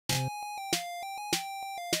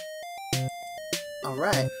All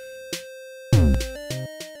right.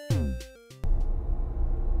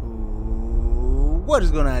 What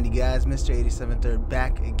is going on, you guys? Mr. 87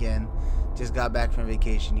 back again. Just got back from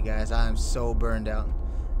vacation, you guys. I am so burned out.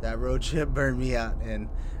 That road trip burned me out, and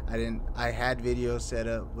I had videos set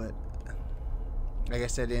up, but I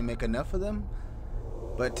guess I didn't make enough of them.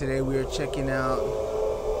 But today we are checking out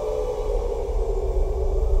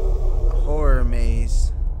a horror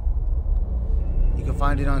maze. You can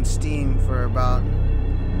find it on Steam for about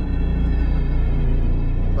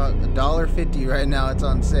 $1.50 right now. It's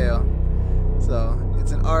on sale. So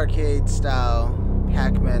it's an arcade style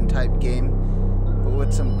Pac-Man type game, but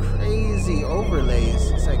with some crazy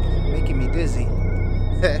overlays. It's like making me dizzy. Ooh,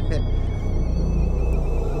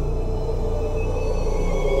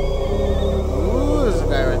 there's a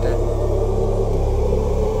guy right there.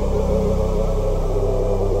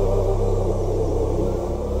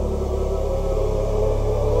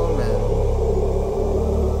 Oh man.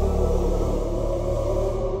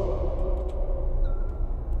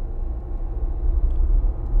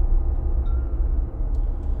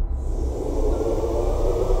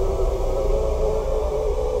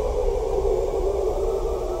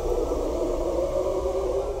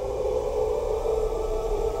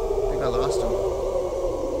 I lost him.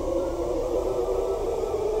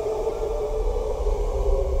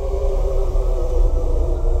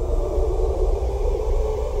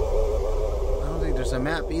 I don't think there's a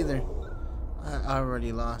map either. I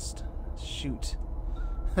already lost. Shoot.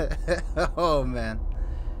 Oh man.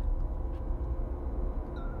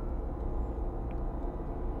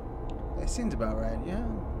 That seems about right, yeah.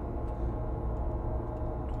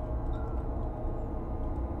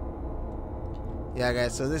 Yeah,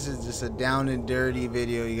 guys, so this is just a down and dirty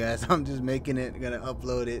video, you guys. I'm just making it, gonna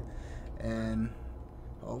upload it, and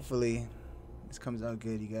hopefully this comes out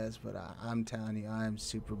good, you guys. But I'm telling you, I'm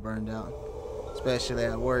super burned out, especially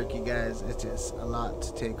at work, you guys. It's just a lot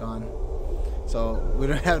to take on. So we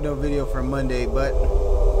don't have no video for Monday, but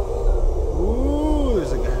ooh,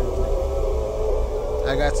 there's a guy right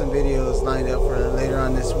there. I got some videos lined up for later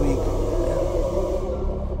on this week.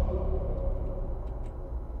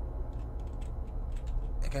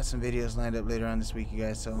 Got some videos lined up later on this week, you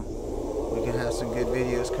guys, so we can have some good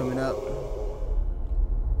videos coming up.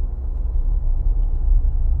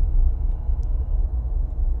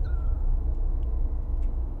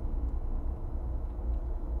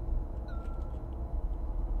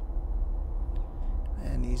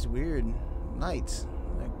 Man, these weird lights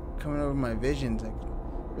like coming over my vision's like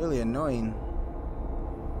really annoying.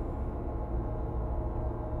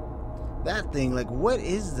 That thing, like, what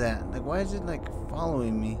is that? Like, why is it like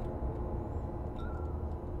following me?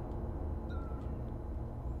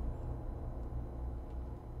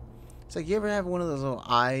 It's like, you ever have one of those little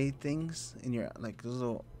eye things in your, like those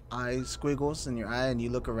little eye squiggles in your eye, and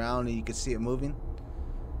you look around and you can see it moving?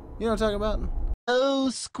 You know what I'm talking about?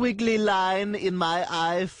 Oh, squiggly line in my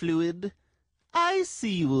eye fluid. I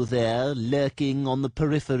see you there, lurking on the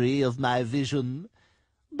periphery of my vision.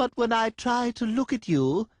 But when I try to look at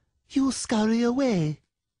you, you scurry away.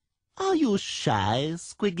 Are you shy,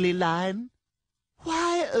 squiggly line?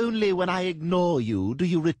 Why only when I ignore you do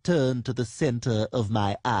you return to the center of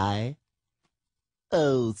my eye?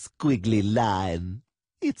 Oh, squiggly line,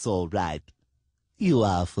 it's all right. You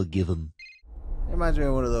are forgiven. It reminds me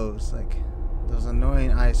of one of those, like, those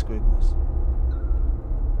annoying eye squiggles.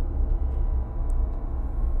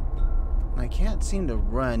 I can't seem to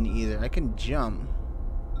run either. I can jump.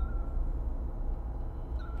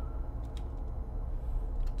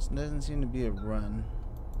 Doesn't seem to be a run.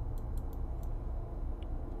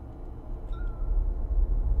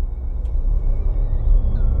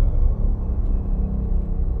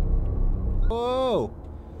 Whoa!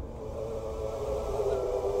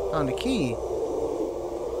 Found a key.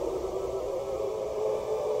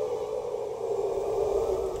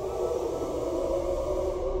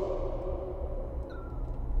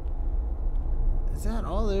 Is that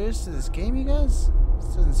all there is to this game, you guys?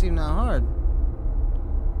 This doesn't seem that hard.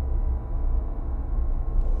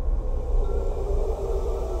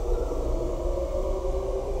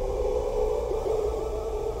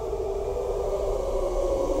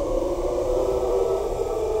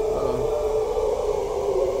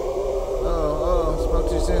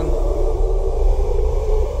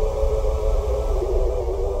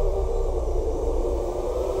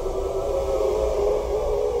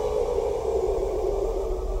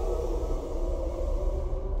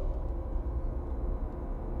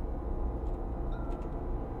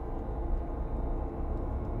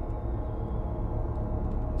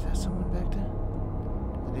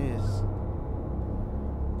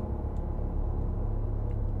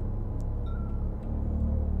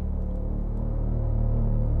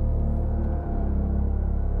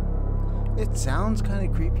 It sounds kind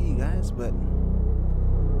of creepy, you guys, but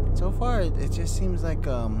so far it just seems like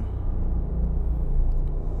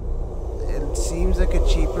it seems like a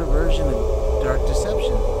cheaper version of Dark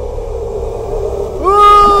Deception.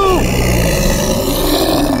 Woo!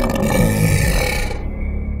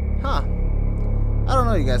 Huh. I don't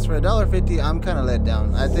know, you guys. For $1.50, I'm kind of let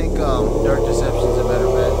down. I think Dark Deception's a better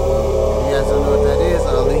bet. If you guys don't know what that is,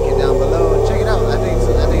 I'll link it down below. Check it out. I think it's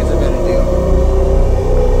a better deal.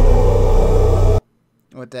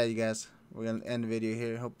 With that, you guys, we're gonna end the video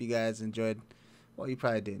here. Hope you guys enjoyed. Well, you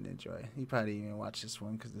probably didn't enjoy. You probably didn't even watch this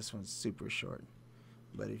one because this one's super short.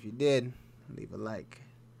 But if you did, leave a like.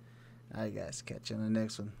 Alright, guys, catch you on the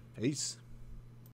next one. Peace.